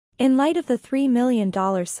In light of the $3 million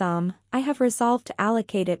sum, I have resolved to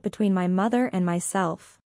allocate it between my mother and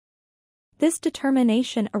myself. This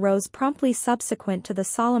determination arose promptly subsequent to the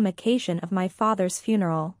solemn occasion of my father's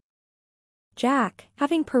funeral. Jack,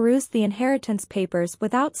 having perused the inheritance papers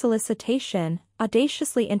without solicitation,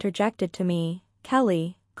 audaciously interjected to me,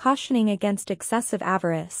 "Kelly," cautioning against excessive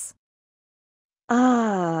avarice.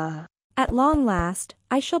 At long last,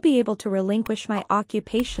 I shall be able to relinquish my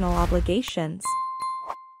occupational obligations.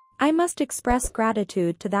 I must express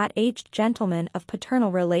gratitude to that aged gentleman of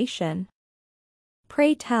paternal relation.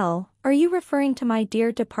 Pray tell, are you referring to my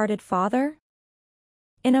dear departed father?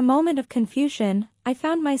 In a moment of confusion, I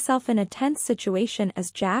found myself in a tense situation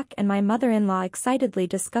as Jack and my mother-in-law excitedly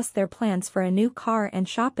discussed their plans for a new car and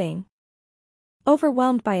shopping.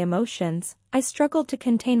 Overwhelmed by emotions, I struggled to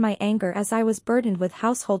contain my anger as I was burdened with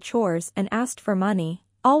household chores and asked for money,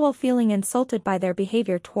 all while feeling insulted by their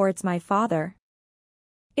behavior towards my father.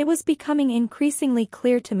 It was becoming increasingly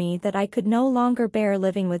clear to me that I could no longer bear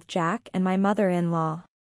living with Jack and my mother-in-law.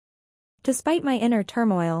 Despite my inner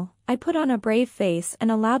turmoil, I put on a brave face and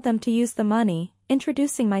allowed them to use the money,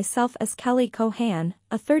 introducing myself as Kelly Cohan,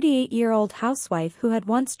 a 38-year-old housewife who had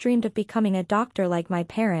once dreamed of becoming a doctor like my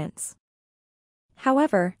parents.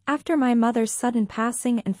 However, after my mother's sudden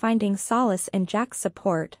passing and finding solace in Jack's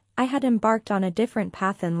support, I had embarked on a different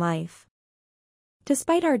path in life.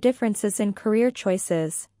 Despite our differences in career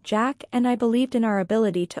choices, Jack and I believed in our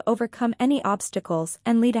ability to overcome any obstacles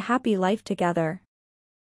and lead a happy life together.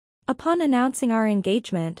 Upon announcing our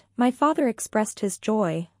engagement, my father expressed his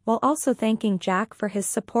joy, while also thanking Jack for his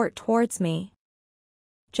support towards me.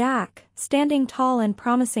 Jack, standing tall and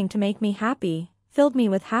promising to make me happy, filled me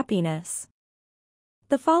with happiness.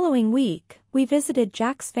 The following week, we visited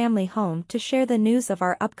Jack's family home to share the news of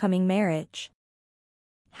our upcoming marriage.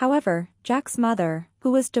 However, Jack's mother,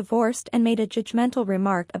 who was divorced and made a judgmental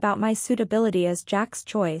remark about my suitability as Jack's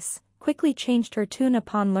choice, quickly changed her tune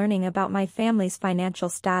upon learning about my family's financial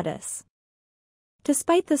status.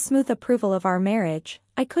 Despite the smooth approval of our marriage,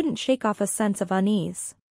 I couldn't shake off a sense of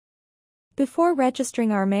unease. Before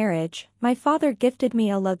registering our marriage, my father gifted me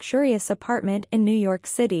a luxurious apartment in New York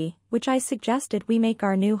City, which I suggested we make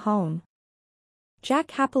our new home.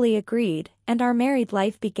 Jack happily agreed, and our married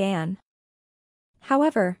life began.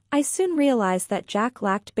 However, I soon realized that Jack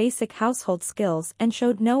lacked basic household skills and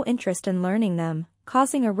showed no interest in learning them,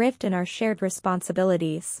 causing a rift in our shared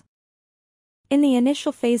responsibilities. In the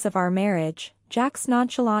initial phase of our marriage, Jack's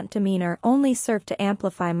nonchalant demeanor only served to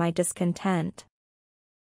amplify my discontent.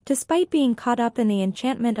 Despite being caught up in the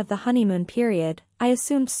enchantment of the honeymoon period, I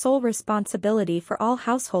assumed sole responsibility for all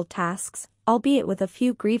household tasks, albeit with a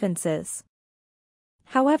few grievances.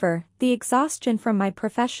 However, the exhaustion from my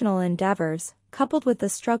professional endeavors, coupled with the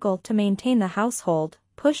struggle to maintain the household,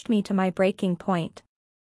 pushed me to my breaking point.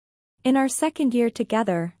 In our second year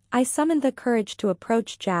together, I summoned the courage to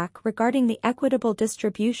approach Jack regarding the equitable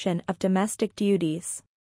distribution of domestic duties.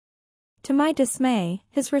 To my dismay,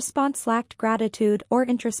 his response lacked gratitude or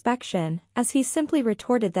introspection, as he simply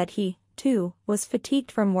retorted that he, too, was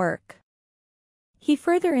fatigued from work. He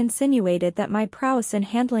further insinuated that my prowess in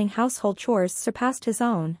handling household chores surpassed his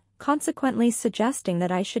own, consequently suggesting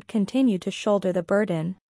that I should continue to shoulder the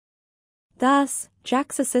burden. Thus,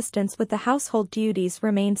 Jack's assistance with the household duties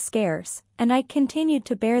remained scarce, and I continued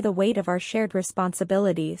to bear the weight of our shared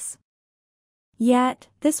responsibilities. Yet,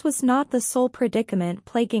 this was not the sole predicament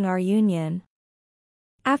plaguing our union.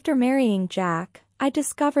 After marrying Jack, I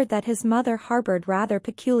discovered that his mother harbored rather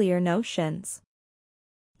peculiar notions.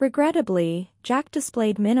 Regrettably, Jack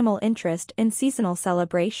displayed minimal interest in seasonal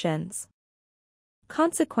celebrations.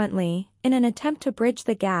 Consequently, in an attempt to bridge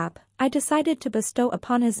the gap, I decided to bestow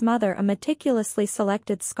upon his mother a meticulously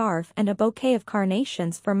selected scarf and a bouquet of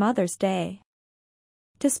carnations for Mother's Day.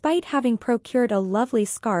 Despite having procured a lovely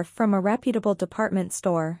scarf from a reputable department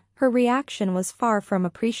store, her reaction was far from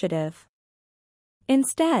appreciative.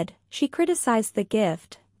 Instead, she criticized the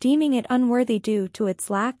gift, deeming it unworthy due to its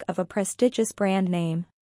lack of a prestigious brand name.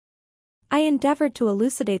 I endeavored to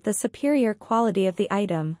elucidate the superior quality of the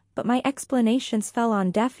item, but my explanations fell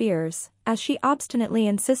on deaf ears, as she obstinately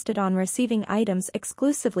insisted on receiving items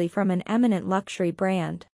exclusively from an eminent luxury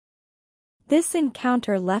brand. This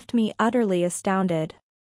encounter left me utterly astounded.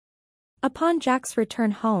 Upon Jack's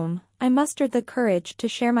return home, I mustered the courage to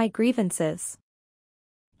share my grievances.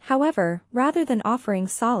 However, rather than offering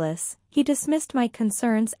solace, he dismissed my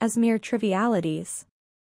concerns as mere trivialities.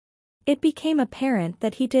 It became apparent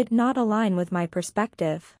that he did not align with my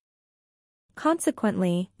perspective.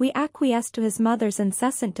 Consequently, we acquiesced to his mother's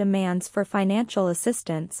incessant demands for financial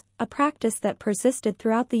assistance, a practice that persisted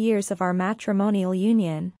throughout the years of our matrimonial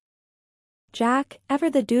union. Jack, ever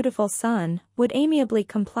the dutiful son, would amiably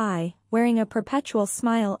comply, wearing a perpetual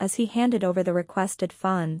smile as he handed over the requested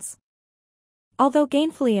funds. Although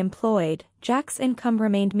gainfully employed, Jack's income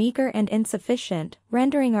remained meager and insufficient,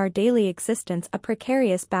 rendering our daily existence a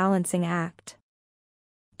precarious balancing act.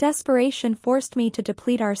 Desperation forced me to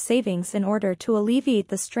deplete our savings in order to alleviate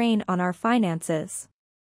the strain on our finances.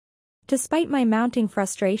 Despite my mounting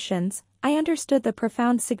frustrations, I understood the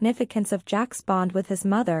profound significance of Jack's bond with his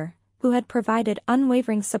mother, who had provided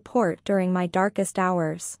unwavering support during my darkest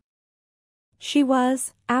hours. She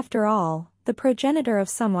was, after all, the progenitor of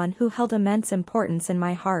someone who held immense importance in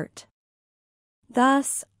my heart.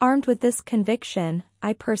 Thus, armed with this conviction,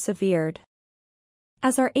 I persevered.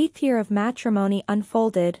 As our 8th year of matrimony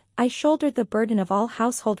unfolded, I shouldered the burden of all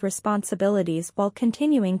household responsibilities while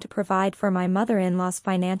continuing to provide for my mother-in-law's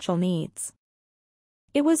financial needs.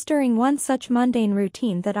 It was during one such mundane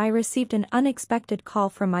routine that I received an unexpected call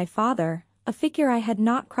from my father, a figure I had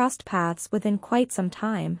not crossed paths with in quite some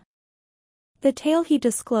time. The tale he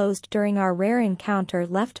disclosed during our rare encounter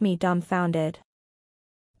left me dumbfounded.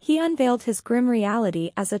 He unveiled his grim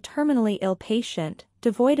reality as a terminally ill patient,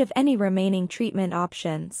 devoid of any remaining treatment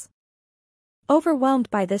options. Overwhelmed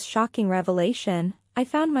by this shocking revelation, I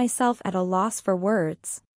found myself at a loss for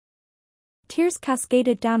words. Tears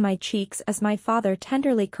cascaded down my cheeks as my father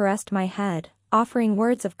tenderly caressed my head, offering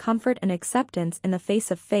words of comfort and acceptance in the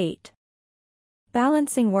face of fate.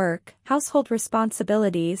 Balancing work, household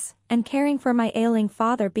responsibilities, and caring for my ailing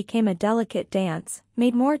father became a delicate dance,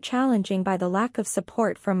 made more challenging by the lack of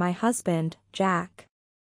support from my husband, Jack.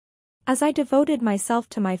 As I devoted myself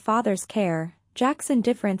to my father's care, Jack's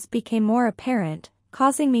indifference became more apparent,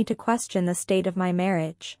 causing me to question the state of my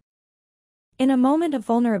marriage. In a moment of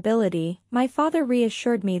vulnerability, my father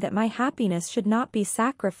reassured me that my happiness should not be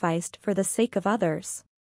sacrificed for the sake of others.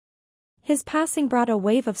 His passing brought a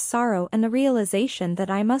wave of sorrow and the realization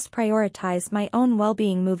that I must prioritize my own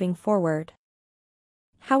well-being moving forward.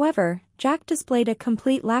 However, Jack displayed a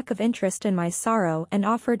complete lack of interest in my sorrow and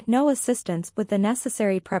offered no assistance with the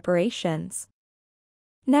necessary preparations.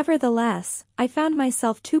 Nevertheless, I found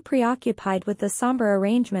myself too preoccupied with the somber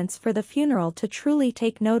arrangements for the funeral to truly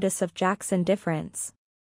take notice of Jack's indifference.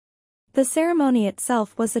 The ceremony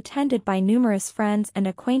itself was attended by numerous friends and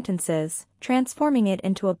acquaintances, transforming it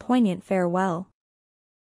into a poignant farewell.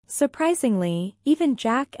 Surprisingly, even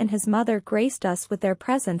Jack and his mother graced us with their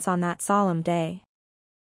presence on that solemn day.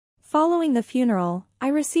 Following the funeral, I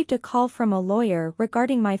received a call from a lawyer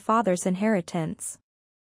regarding my father's inheritance.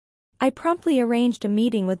 I promptly arranged a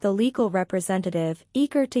meeting with the legal representative,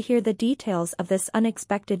 eager to hear the details of this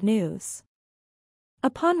unexpected news.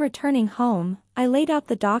 Upon returning home, I laid out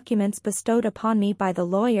the documents bestowed upon me by the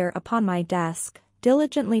lawyer upon my desk,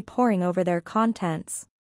 diligently poring over their contents.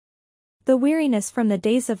 The weariness from the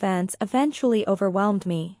day's events eventually overwhelmed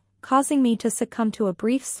me, causing me to succumb to a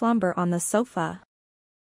brief slumber on the sofa.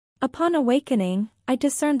 Upon awakening, I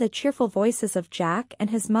discerned the cheerful voices of Jack and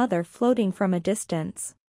his mother floating from a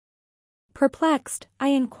distance. Perplexed, I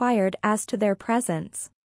inquired as to their presence.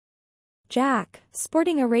 Jack,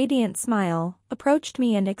 sporting a radiant smile, approached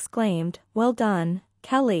me and exclaimed, "Well done,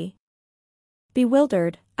 Kelly."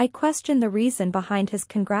 Bewildered, I questioned the reason behind his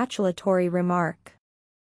congratulatory remark.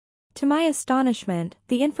 To my astonishment,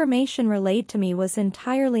 the information relayed to me was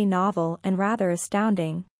entirely novel and rather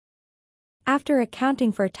astounding. After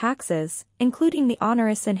accounting for taxes, including the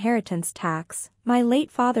onerous inheritance tax, my late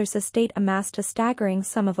father's estate amassed a staggering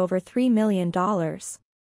sum of over $3 million.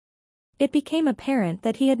 It became apparent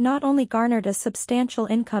that he had not only garnered a substantial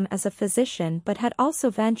income as a physician but had also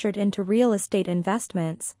ventured into real estate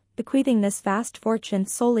investments, bequeathing this vast fortune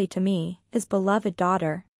solely to me, his beloved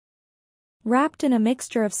daughter. Wrapped in a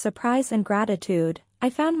mixture of surprise and gratitude, I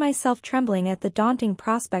found myself trembling at the daunting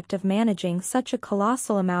prospect of managing such a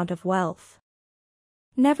colossal amount of wealth.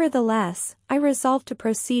 Nevertheless, I resolved to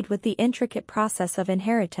proceed with the intricate process of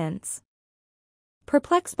inheritance.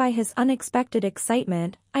 Perplexed by his unexpected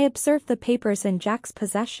excitement, I observed the papers in Jack's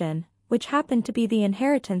possession, which happened to be the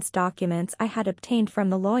inheritance documents I had obtained from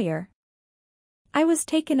the lawyer. I was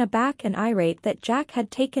taken aback and irate that Jack had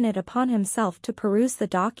taken it upon himself to peruse the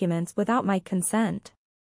documents without my consent.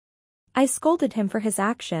 I scolded him for his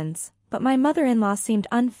actions, but my mother-in-law seemed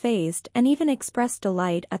unfazed and even expressed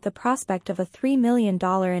delight at the prospect of a $3 million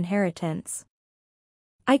inheritance.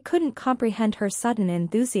 I couldn't comprehend her sudden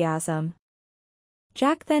enthusiasm.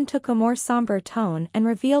 Jack then took a more somber tone and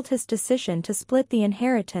revealed his decision to split the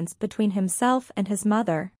inheritance between himself and his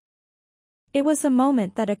mother. It was a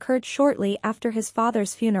moment that occurred shortly after his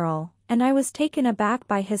father's funeral, and I was taken aback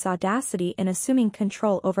by his audacity in assuming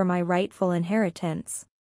control over my rightful inheritance.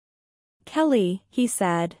 Kelly, he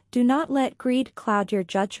said, do not let greed cloud your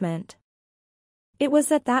judgment. It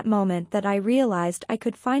was at that moment that I realized I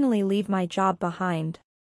could finally leave my job behind.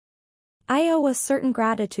 I owe a certain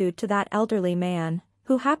gratitude to that elderly man,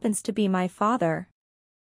 who happens to be my father.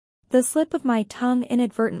 The slip of my tongue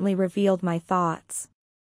inadvertently revealed my thoughts.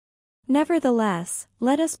 Nevertheless,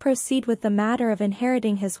 let us proceed with the matter of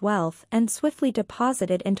inheriting his wealth and swiftly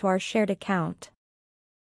deposit it into our shared account.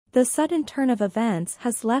 The sudden turn of events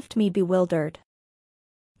has left me bewildered.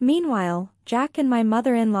 Meanwhile, Jack and my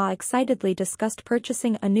mother-in-law excitedly discussed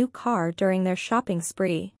purchasing a new car during their shopping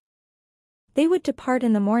spree. They would depart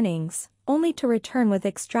in the mornings, only to return with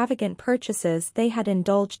extravagant purchases they had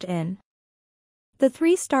indulged in. The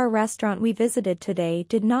 3-star restaurant we visited today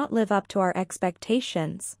did not live up to our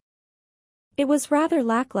expectations. It was rather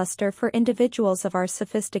lackluster for individuals of our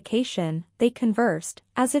sophistication, they conversed,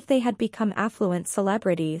 as if they had become affluent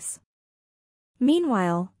celebrities.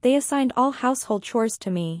 Meanwhile, they assigned all household chores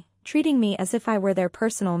to me, treating me as if I were their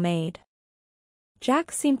personal maid.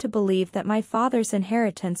 Jack seemed to believe that my father's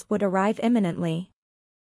inheritance would arrive imminently.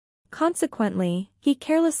 Consequently, he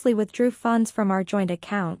carelessly withdrew funds from our joint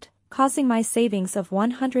account, causing my savings of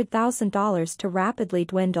 $100,000 to rapidly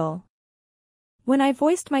dwindle. When I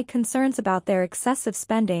voiced my concerns about their excessive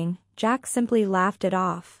spending, Jack simply laughed it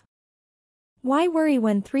off. Why worry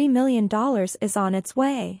when $3 million is on its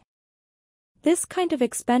way? This kind of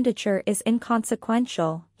expenditure is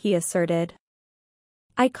inconsequential, he asserted.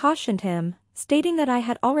 I cautioned him, stating that I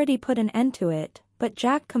had already put an end to it, but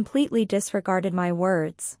Jack completely disregarded my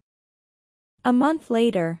words. A month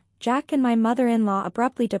later, Jack and my mother-in-law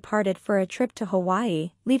abruptly departed for a trip to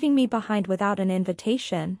Hawaii, leaving me behind without an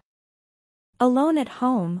invitation. Alone at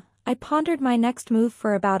home, I pondered my next move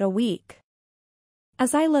for about a week.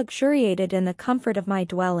 As I luxuriated in the comfort of my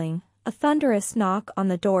dwelling, a thunderous knock on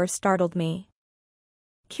the door startled me.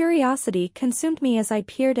 Curiosity consumed me as I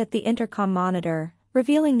peered at the intercom monitor,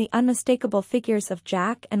 revealing the unmistakable figures of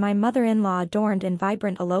Jack and my mother-in-law adorned in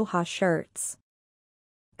vibrant aloha shirts.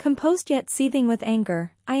 Composed yet seething with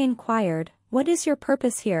anger, I inquired, "What is your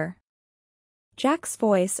purpose here?" Jack's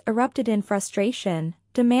voice erupted in frustration,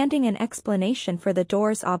 demanding an explanation for the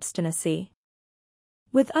door's obstinacy.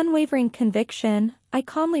 With unwavering conviction, I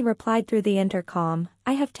calmly replied through the intercom,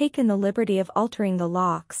 "I have taken the liberty of altering the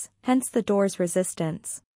locks, hence the door's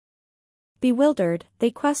resistance." Bewildered, they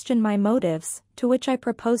questioned my motives, to which I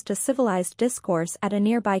proposed a civilized discourse at a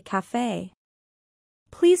nearby cafe.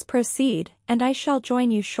 "Please proceed, and I shall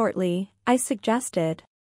join you shortly," I suggested.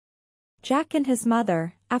 Jack and his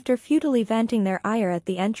mother, after futilely venting their ire at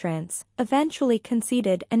the entrance, eventually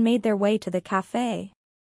conceded and made their way to the cafe.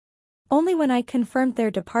 Only when I confirmed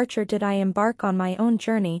their departure did I embark on my own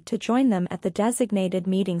journey to join them at the designated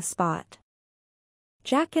meeting spot.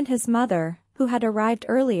 Jack and his mother, who had arrived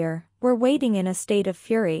earlier, were waiting in a state of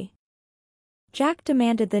fury. Jack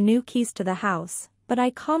demanded the new keys to the house, but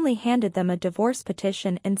I calmly handed them a divorce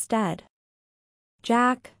petition instead.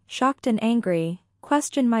 Jack, shocked and angry,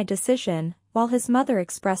 questioned my decision, while his mother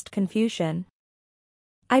expressed confusion.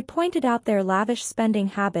 I pointed out their lavish spending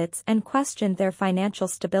habits and questioned their financial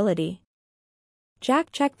stability.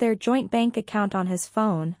 Jack checked their joint bank account on his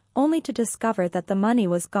phone, only to discover that the money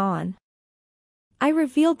was gone. I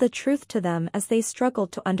revealed the truth to them as they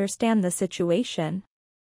struggled to understand the situation.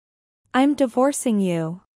 "I'm divorcing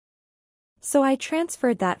you." So I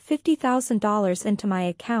transferred that $50,000 into my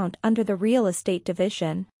account under the real estate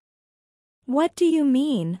division. "What do you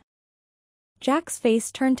mean?" Jack's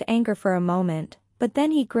face turned to anger for a moment, but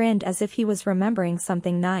then he grinned as if he was remembering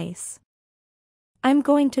something nice. "I'm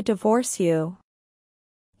going to divorce you.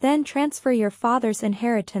 Then transfer your father's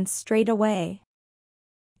inheritance straight away.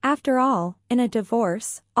 After all, in a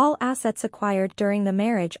divorce, all assets acquired during the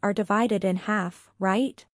marriage are divided in half,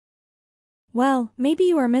 right?" "Well, maybe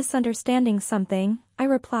you are misunderstanding something," I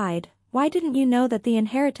replied. "Why didn't you know that the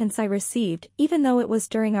inheritance I received, even though it was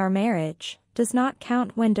during our marriage, does not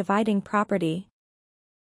count when dividing property?"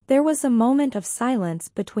 There was a moment of silence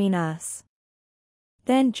between us.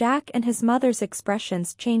 Then Jack and his mother's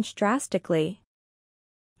expressions changed drastically.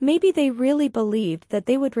 Maybe they really believed that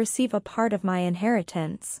they would receive a part of my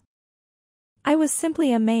inheritance. I was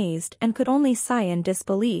simply amazed and could only sigh in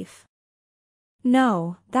disbelief.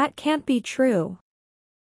 "No, that can't be true.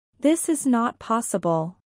 This is not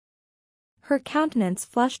possible." Her countenance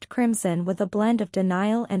flushed crimson with a blend of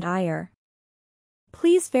denial and ire.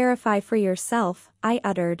 "Please verify for yourself," I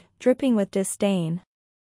uttered, dripping with disdain.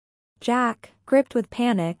 Jack, gripped with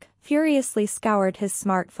panic, furiously scoured his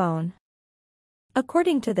smartphone.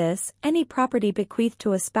 According to this, any property bequeathed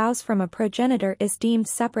to a spouse from a progenitor is deemed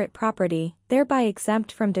separate property, thereby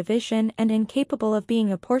exempt from division and incapable of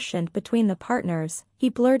being apportioned between the partners, he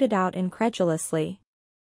blurted out incredulously.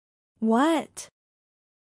 What?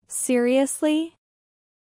 Seriously?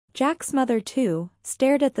 Jack's mother too,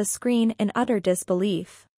 stared at the screen in utter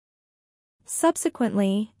disbelief.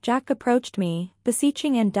 Subsequently, Jack approached me,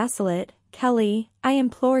 beseeching and desolate, "Kelly, I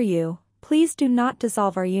implore you, please do not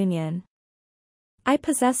dissolve our union. I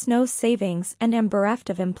possess no savings and am bereft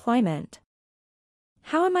of employment.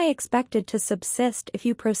 How am I expected to subsist if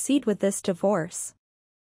you proceed with this divorce?"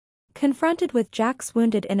 Confronted with Jack's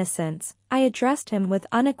wounded innocence, I addressed him with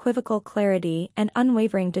unequivocal clarity and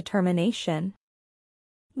unwavering determination.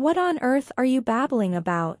 "What on earth are you babbling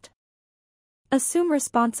about? Assume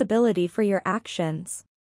responsibility for your actions.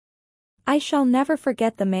 I shall never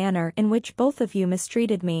forget the manner in which both of you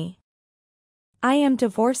mistreated me. I am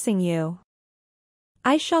divorcing you.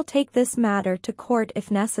 I shall take this matter to court if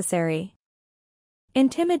necessary."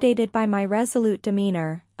 Intimidated by my resolute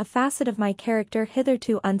demeanor, a facet of my character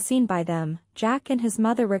hitherto unseen by them, Jack and his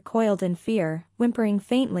mother recoiled in fear, whimpering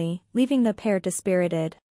faintly, leaving the pair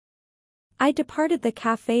dispirited. I departed the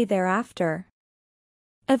cafe thereafter.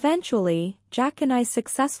 Eventually, Jack and I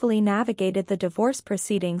successfully navigated the divorce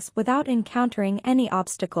proceedings without encountering any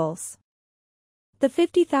obstacles. The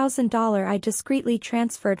 $50,000 I discreetly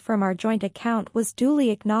transferred from our joint account was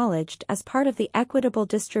duly acknowledged as part of the equitable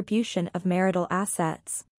distribution of marital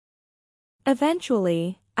assets.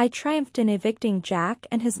 Eventually, I triumphed in evicting Jack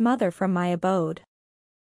and his mother from my abode.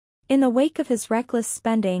 In the wake of his reckless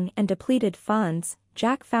spending and depleted funds,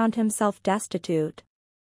 Jack found himself destitute.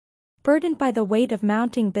 Burdened by the weight of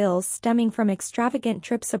mounting bills stemming from extravagant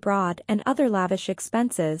trips abroad and other lavish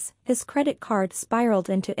expenses, his credit card spiraled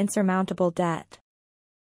into insurmountable debt.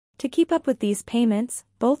 To keep up with these payments,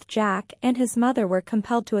 both Jack and his mother were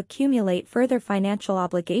compelled to accumulate further financial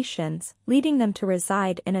obligations, leading them to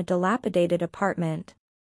reside in a dilapidated apartment.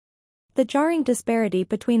 The jarring disparity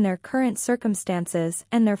between their current circumstances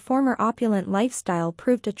and their former opulent lifestyle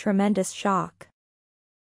proved a tremendous shock.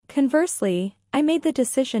 Conversely, I made the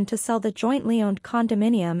decision to sell the jointly owned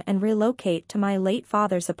condominium and relocate to my late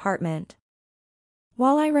father's apartment.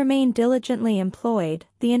 While I remain diligently employed,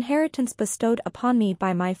 the inheritance bestowed upon me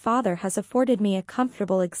by my father has afforded me a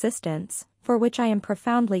comfortable existence, for which I am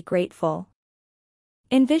profoundly grateful.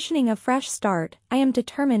 Envisioning a fresh start, I am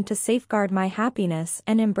determined to safeguard my happiness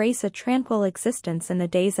and embrace a tranquil existence in the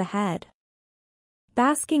days ahead.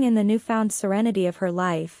 Basking in the newfound serenity of her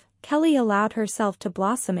life, Kelly allowed herself to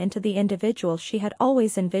blossom into the individual she had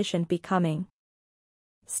always envisioned becoming.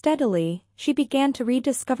 Steadily, she began to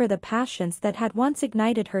rediscover the passions that had once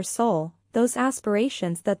ignited her soul, those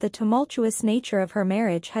aspirations that the tumultuous nature of her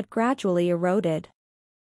marriage had gradually eroded.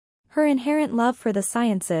 Her inherent love for the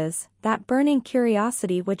sciences, that burning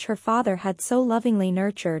curiosity which her father had so lovingly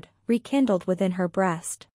nurtured, rekindled within her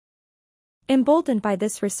breast. Emboldened by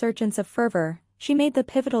this resurgence of fervor, she made the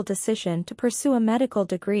pivotal decision to pursue a medical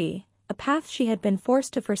degree, a path she had been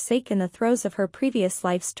forced to forsake in the throes of her previous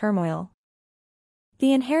life's turmoil.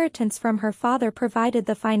 The inheritance from her father provided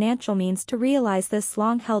the financial means to realize this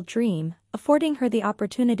long-held dream, affording her the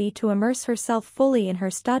opportunity to immerse herself fully in her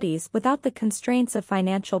studies without the constraints of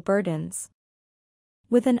financial burdens.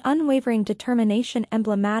 With an unwavering determination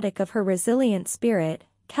emblematic of her resilient spirit,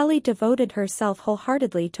 Kelly devoted herself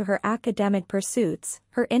wholeheartedly to her academic pursuits,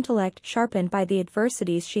 her intellect sharpened by the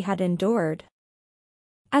adversities she had endured.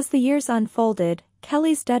 As the years unfolded,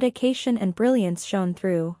 Kelly's dedication and brilliance shone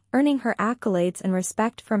through, earning her accolades and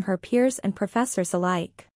respect from her peers and professors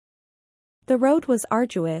alike. The road was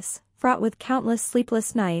arduous, fraught with countless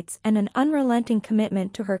sleepless nights and an unrelenting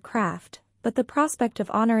commitment to her craft, but the prospect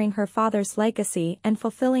of honoring her father's legacy and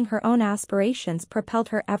fulfilling her own aspirations propelled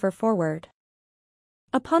her ever forward.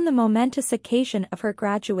 Upon the momentous occasion of her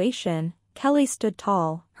graduation, Kelly stood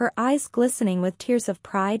tall, her eyes glistening with tears of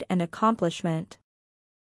pride and accomplishment.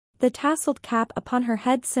 The tasseled cap upon her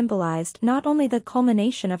head symbolized not only the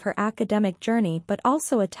culmination of her academic journey but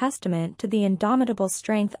also a testament to the indomitable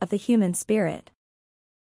strength of the human spirit.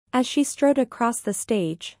 As she strode across the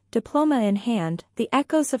stage, diploma in hand, the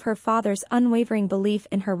echoes of her father's unwavering belief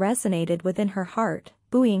in her resonated within her heart,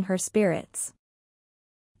 buoying her spirits.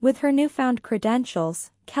 With her newfound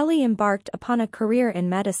credentials, Kelly embarked upon a career in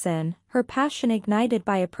medicine, her passion ignited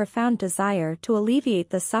by a profound desire to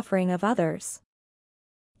alleviate the suffering of others.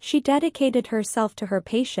 She dedicated herself to her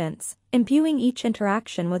patients, imbuing each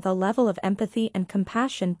interaction with a level of empathy and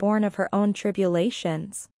compassion born of her own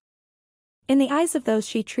tribulations. In the eyes of those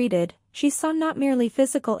she treated, she saw not merely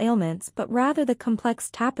physical ailments but rather the complex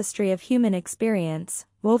tapestry of human experience,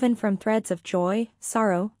 woven from threads of joy,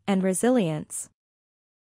 sorrow, and resilience.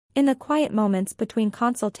 In the quiet moments between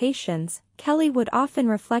consultations, Kelly would often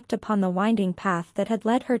reflect upon the winding path that had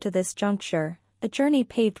led her to this juncture, a journey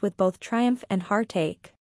paved with both triumph and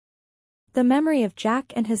heartache. The memory of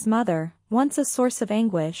Jack and his mother, once a source of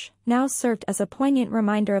anguish, now served as a poignant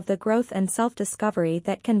reminder of the growth and self-discovery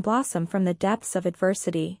that can blossom from the depths of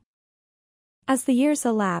adversity. As the years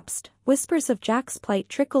elapsed, whispers of Jack's plight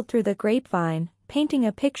trickled through the grapevine, painting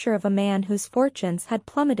a picture of a man whose fortunes had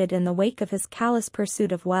plummeted in the wake of his callous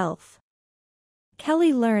pursuit of wealth.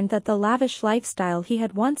 Kelly learned that the lavish lifestyle he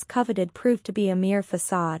had once coveted proved to be a mere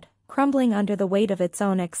facade, crumbling under the weight of its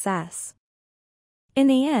own excess. In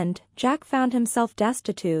the end, Jack found himself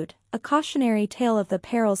destitute, a cautionary tale of the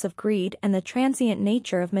perils of greed and the transient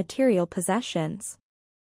nature of material possessions.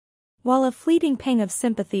 While a fleeting pang of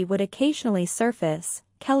sympathy would occasionally surface,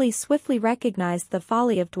 Kelly swiftly recognized the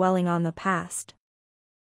folly of dwelling on the past.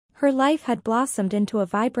 Her life had blossomed into a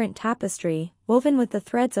vibrant tapestry, woven with the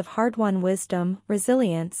threads of hard-won wisdom,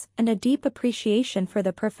 resilience, and a deep appreciation for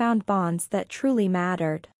the profound bonds that truly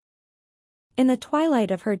mattered. In the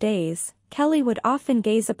twilight of her days, Kelly would often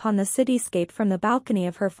gaze upon the cityscape from the balcony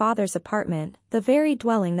of her father's apartment, the very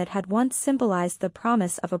dwelling that had once symbolized the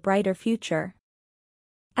promise of a brighter future.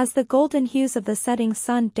 As the golden hues of the setting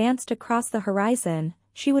sun danced across the horizon,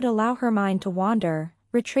 she would allow her mind to wander,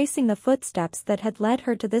 retracing the footsteps that had led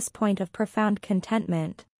her to this point of profound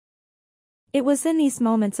contentment. It was in these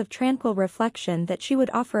moments of tranquil reflection that she would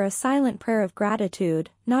offer a silent prayer of gratitude,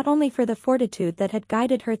 not only for the fortitude that had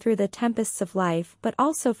guided her through the tempests of life but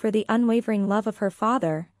also for the unwavering love of her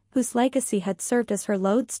father, whose legacy had served as her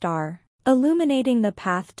lodestar, illuminating the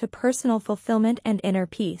path to personal fulfillment and inner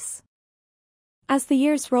peace. As the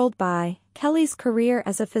years rolled by, Kelly's career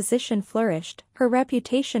as a physician flourished, her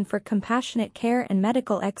reputation for compassionate care and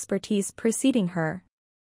medical expertise preceding her.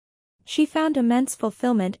 She found immense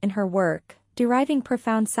fulfillment in her work, deriving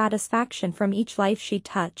profound satisfaction from each life she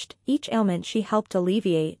touched, each ailment she helped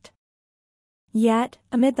alleviate. Yet,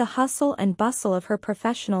 amid the hustle and bustle of her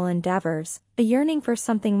professional endeavors, a yearning for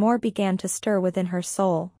something more began to stir within her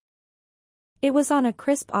soul. It was on a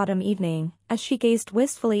crisp autumn evening, as she gazed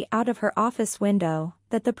wistfully out of her office window,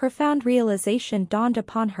 that the profound realization dawned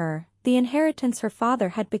upon her: the inheritance her father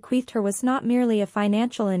had bequeathed her was not merely a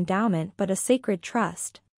financial endowment but a sacred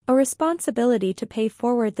trust, a responsibility to pay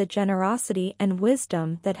forward the generosity and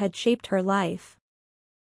wisdom that had shaped her life.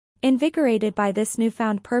 Invigorated by this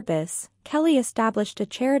newfound purpose, Kelly established a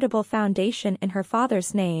charitable foundation in her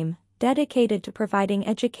father's name, dedicated to providing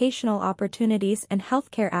educational opportunities and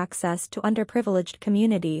healthcare access to underprivileged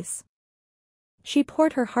communities. She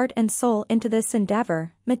poured her heart and soul into this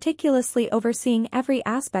endeavor, meticulously overseeing every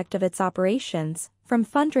aspect of its operations, from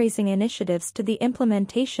fundraising initiatives to the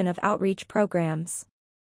implementation of outreach programs.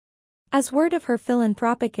 As word of her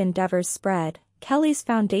philanthropic endeavors spread, Kelly's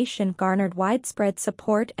foundation garnered widespread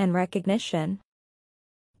support and recognition.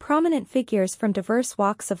 Prominent figures from diverse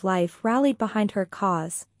walks of life rallied behind her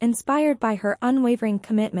cause, inspired by her unwavering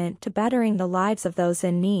commitment to bettering the lives of those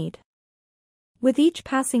in need. With each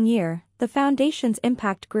passing year, the foundation's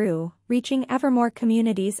impact grew, reaching ever more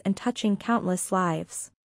communities and touching countless lives.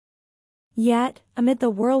 Yet, amid the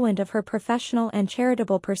whirlwind of her professional and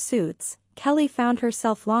charitable pursuits, Kelly found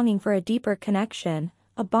herself longing for a deeper connection,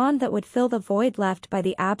 a bond that would fill the void left by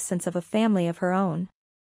the absence of a family of her own.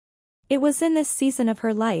 It was in this season of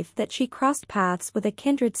her life that she crossed paths with a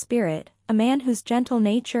kindred spirit, a man whose gentle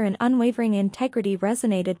nature and unwavering integrity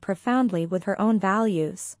resonated profoundly with her own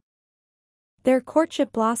values. Their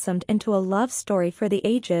courtship blossomed into a love story for the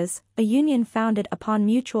ages, a union founded upon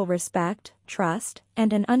mutual respect, trust,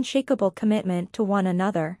 and an unshakable commitment to one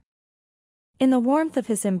another. In the warmth of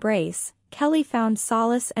his embrace, Kelly found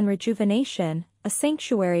solace and rejuvenation, a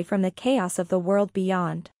sanctuary from the chaos of the world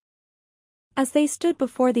beyond. As they stood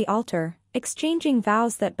before the altar, exchanging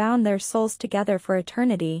vows that bound their souls together for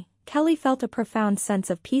eternity, Kelly felt a profound sense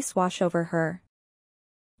of peace wash over her.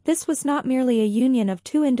 This was not merely a union of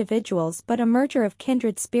two individuals but a merger of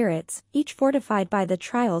kindred spirits, each fortified by the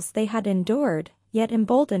trials they had endured, yet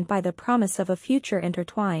emboldened by the promise of a future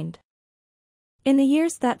intertwined. In the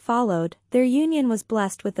years that followed, their union was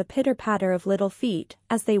blessed with the pitter-patter of little feet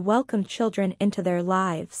as they welcomed children into their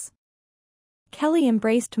lives. Kelly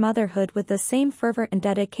embraced motherhood with the same fervor and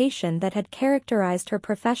dedication that had characterized her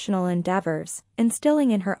professional endeavors, instilling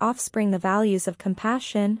in her offspring the values of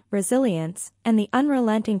compassion, resilience, and the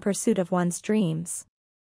unrelenting pursuit of one's dreams.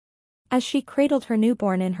 As she cradled her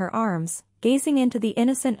newborn in her arms, gazing into the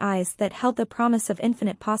innocent eyes that held the promise of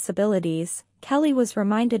infinite possibilities, Kelly was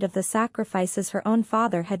reminded of the sacrifices her own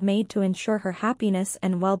father had made to ensure her happiness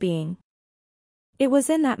and well-being. It was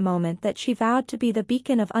in that moment that she vowed to be the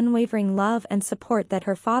beacon of unwavering love and support that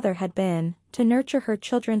her father had been, to nurture her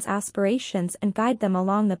children's aspirations and guide them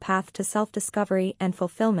along the path to self-discovery and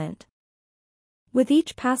fulfillment. With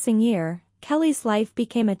each passing year, Kelly's life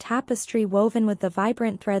became a tapestry woven with the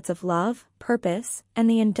vibrant threads of love, purpose, and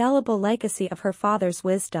the indelible legacy of her father's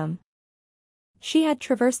wisdom. She had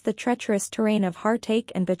traversed the treacherous terrain of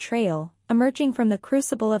heartache and betrayal, emerging from the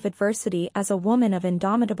crucible of adversity as a woman of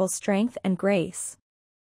indomitable strength and grace.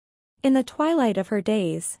 In the twilight of her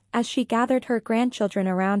days, as she gathered her grandchildren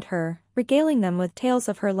around her, regaling them with tales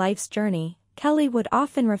of her life's journey, Kelly would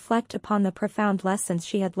often reflect upon the profound lessons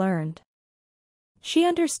she had learned. She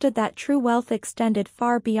understood that true wealth extended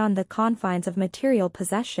far beyond the confines of material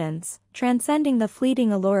possessions, transcending the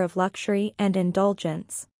fleeting allure of luxury and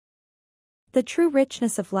indulgence. The true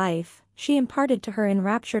richness of life, she imparted to her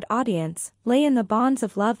enraptured audience, lay in the bonds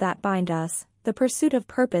of love that bind us, the pursuit of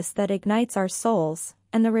purpose that ignites our souls,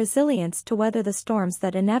 and the resilience to weather the storms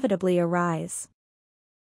that inevitably arise.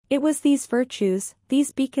 It was these virtues,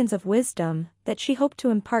 these beacons of wisdom, that she hoped to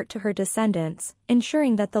impart to her descendants,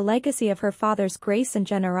 ensuring that the legacy of her father's grace and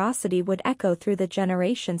generosity would echo through the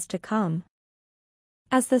generations to come.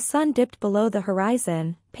 As the sun dipped below the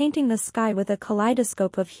horizon, painting the sky with a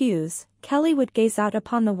kaleidoscope of hues, Kelly would gaze out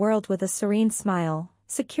upon the world with a serene smile,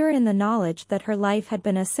 secure in the knowledge that her life had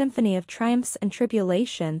been a symphony of triumphs and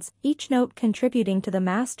tribulations, each note contributing to the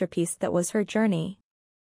masterpiece that was her journey.